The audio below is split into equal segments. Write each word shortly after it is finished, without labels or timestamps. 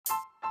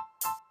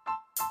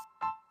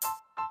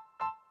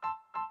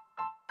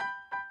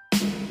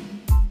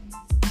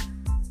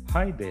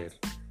Hi there,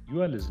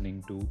 you are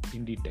listening to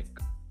Indie Tech,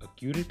 a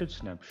curated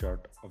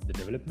snapshot of the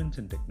developments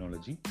in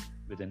technology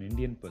with an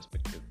Indian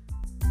perspective.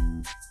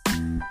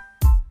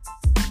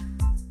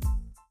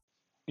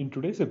 In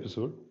today's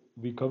episode,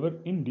 we cover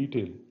in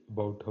detail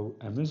about how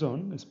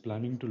Amazon is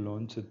planning to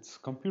launch its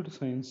computer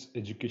science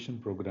education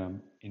program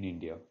in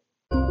India.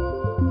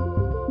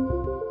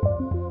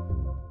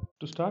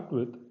 To start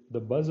with, the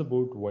buzz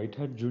about White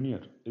Hat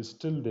Junior is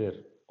still there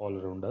all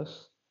around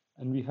us,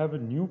 and we have a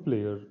new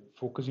player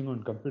focusing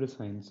on computer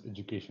science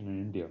education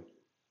in India.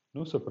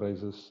 No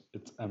surprises,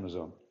 it's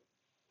Amazon.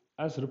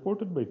 As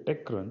reported by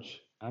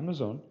TechCrunch,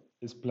 Amazon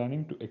is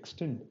planning to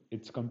extend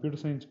its computer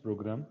science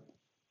program,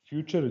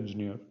 Future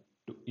Engineer,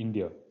 to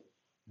India,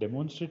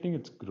 demonstrating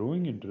its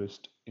growing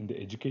interest in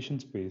the education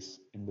space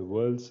in the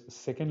world's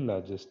second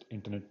largest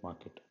internet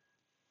market.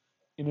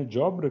 In a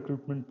job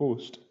recruitment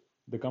post,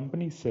 the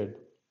company said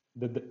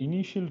that the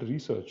initial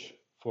research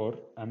for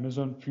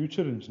Amazon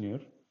Future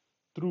Engineer,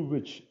 through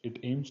which it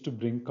aims to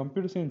bring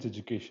computer science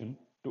education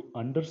to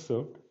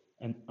underserved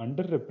and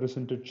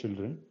underrepresented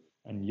children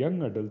and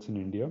young adults in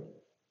India,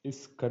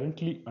 is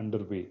currently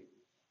underway,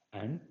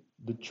 and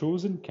the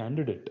chosen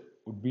candidate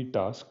would be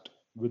tasked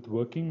with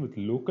working with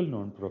local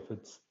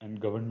nonprofits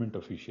and government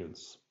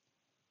officials.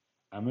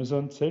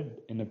 Amazon said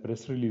in a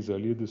press release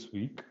earlier this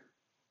week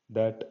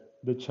that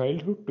the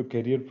Childhood to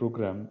Career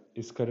program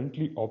is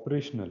currently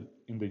operational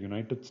in the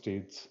United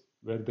States,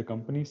 where the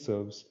company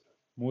serves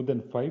more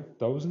than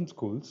 5,000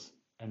 schools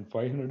and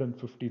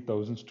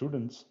 550,000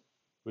 students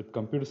with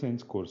computer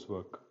science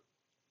coursework.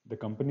 The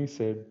company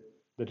said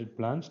that it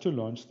plans to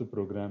launch the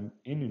program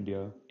in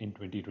India in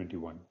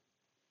 2021.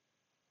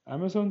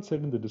 Amazon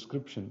said in the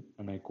description,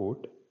 and I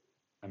quote,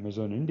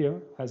 Amazon India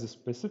has a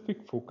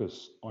specific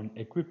focus on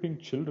equipping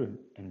children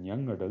and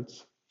young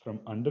adults from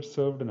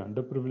underserved and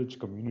underprivileged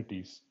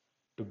communities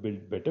to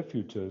build better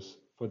futures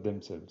for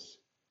themselves.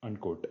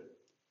 Unquote.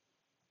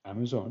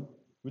 Amazon,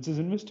 which has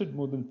invested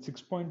more than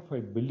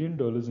 $6.5 billion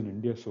in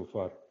India so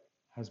far,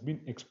 has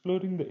been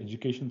exploring the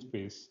education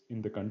space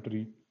in the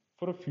country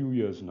for a few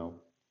years now.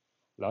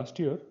 Last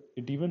year,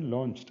 it even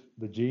launched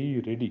the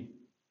JEE Ready,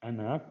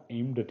 an app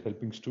aimed at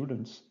helping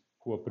students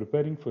who are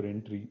preparing for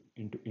entry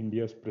into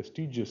India's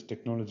prestigious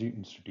technology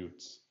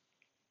institutes.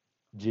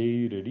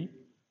 JEE Ready,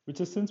 which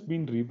has since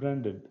been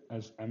rebranded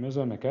as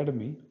Amazon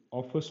Academy,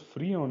 offers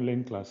free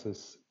online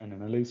classes and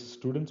analyzes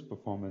students'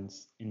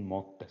 performance in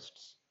mock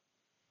tests.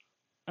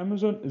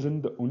 Amazon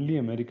isn't the only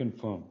American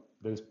firm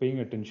that is paying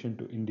attention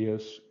to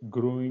India's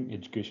growing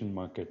education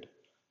market,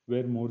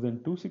 where more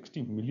than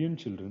 260 million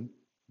children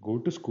go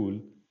to school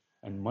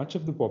and much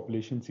of the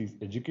population sees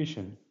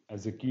education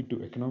as a key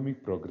to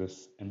economic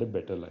progress and a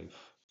better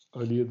life.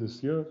 Earlier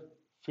this year,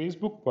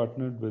 Facebook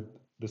partnered with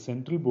the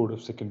Central Board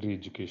of Secondary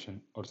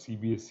Education, or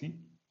CBSE,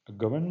 a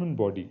government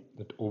body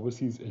that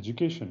oversees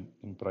education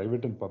in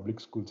private and public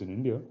schools in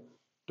India,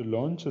 to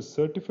launch a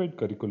certified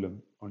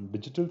curriculum on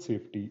digital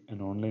safety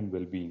and online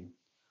well being,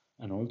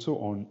 and also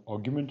on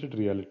augmented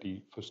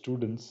reality for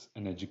students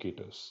and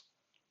educators.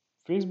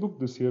 Facebook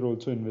this year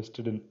also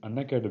invested in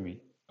Unacademy,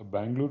 a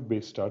Bangalore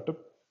based startup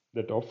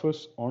that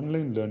offers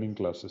online learning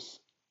classes.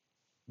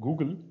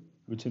 Google,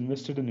 which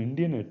invested in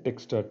Indian edtech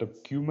startup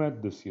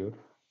QMath this year,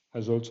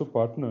 has also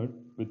partnered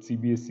with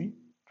CBSE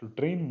to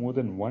train more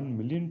than 1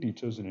 million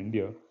teachers in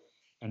India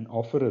and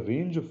offer a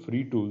range of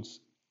free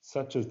tools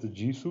such as the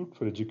G Suite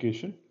for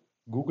Education,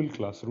 Google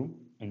Classroom,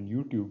 and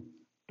YouTube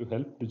to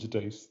help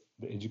digitize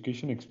the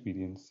education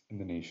experience in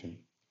the nation.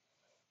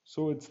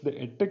 So it's the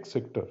edtech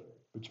sector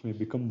which may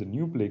become the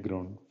new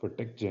playground for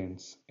tech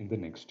giants in the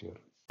next year.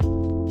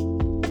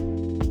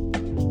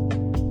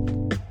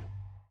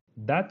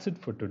 That's it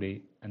for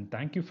today, and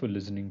thank you for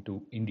listening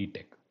to Indie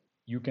Tech.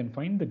 You can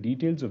find the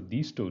details of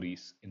these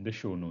stories in the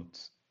show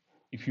notes.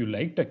 If you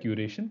liked our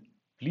curation,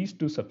 please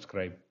do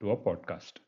subscribe to our podcast.